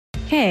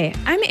Hey,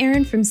 I'm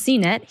Erin from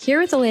CNET,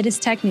 here with the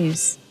latest tech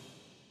news.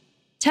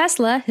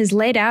 Tesla has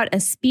laid out a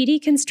speedy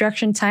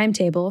construction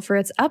timetable for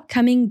its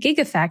upcoming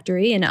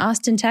Gigafactory in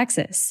Austin,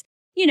 Texas.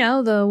 You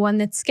know, the one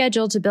that's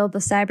scheduled to build the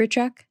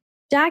Cybertruck.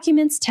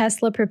 Documents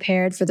Tesla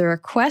prepared for the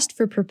Request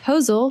for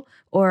Proposal,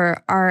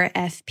 or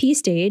RFP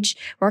stage,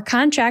 where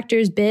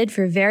contractors bid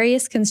for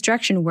various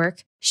construction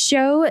work,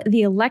 show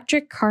the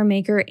electric car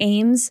maker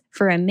aims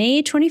for a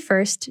May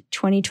 21st,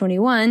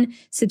 2021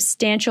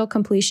 substantial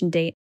completion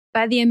date.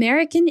 By the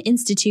American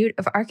Institute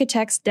of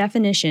Architects'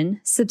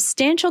 definition,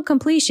 substantial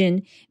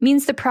completion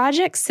means the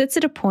project sits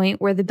at a point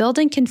where the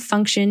building can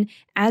function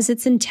as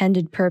its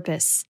intended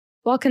purpose.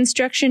 While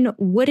construction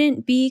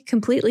wouldn't be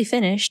completely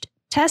finished,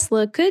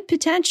 Tesla could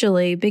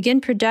potentially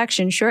begin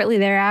production shortly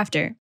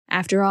thereafter.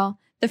 After all,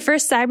 the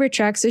first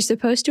Cybertrucks are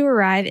supposed to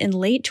arrive in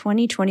late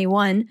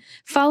 2021,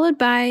 followed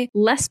by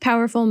less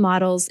powerful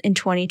models in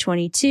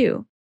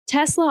 2022.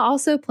 Tesla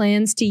also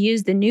plans to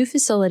use the new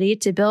facility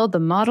to build the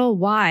Model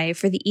Y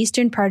for the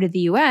eastern part of the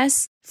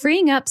U.S.,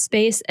 freeing up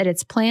space at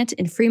its plant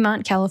in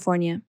Fremont,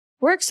 California.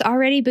 Work's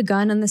already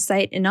begun on the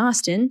site in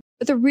Austin,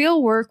 but the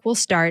real work will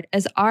start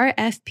as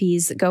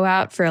RFPs go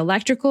out for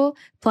electrical,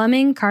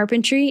 plumbing,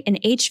 carpentry,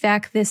 and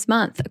HVAC this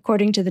month,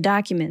 according to the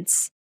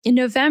documents. In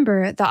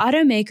November, the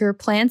automaker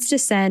plans to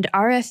send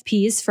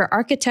RFPs for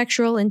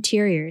architectural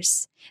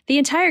interiors. The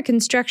entire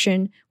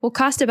construction will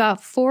cost about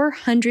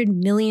 $400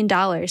 million,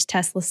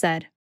 Tesla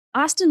said.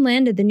 Austin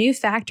landed the new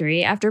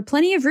factory after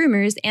plenty of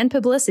rumors and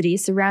publicity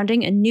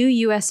surrounding a new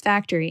U.S.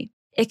 factory.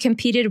 It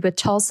competed with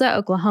Tulsa,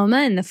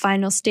 Oklahoma in the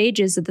final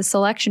stages of the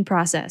selection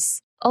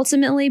process.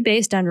 Ultimately,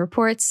 based on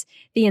reports,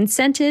 the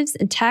incentives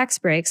and tax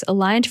breaks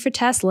aligned for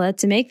Tesla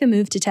to make the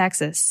move to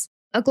Texas.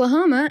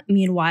 Oklahoma,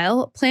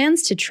 meanwhile,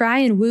 plans to try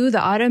and woo the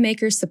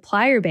automaker's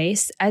supplier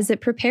base as it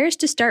prepares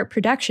to start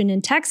production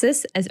in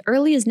Texas as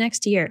early as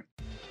next year.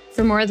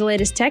 For more of the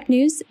latest tech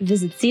news,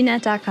 visit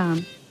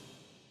cnet.com.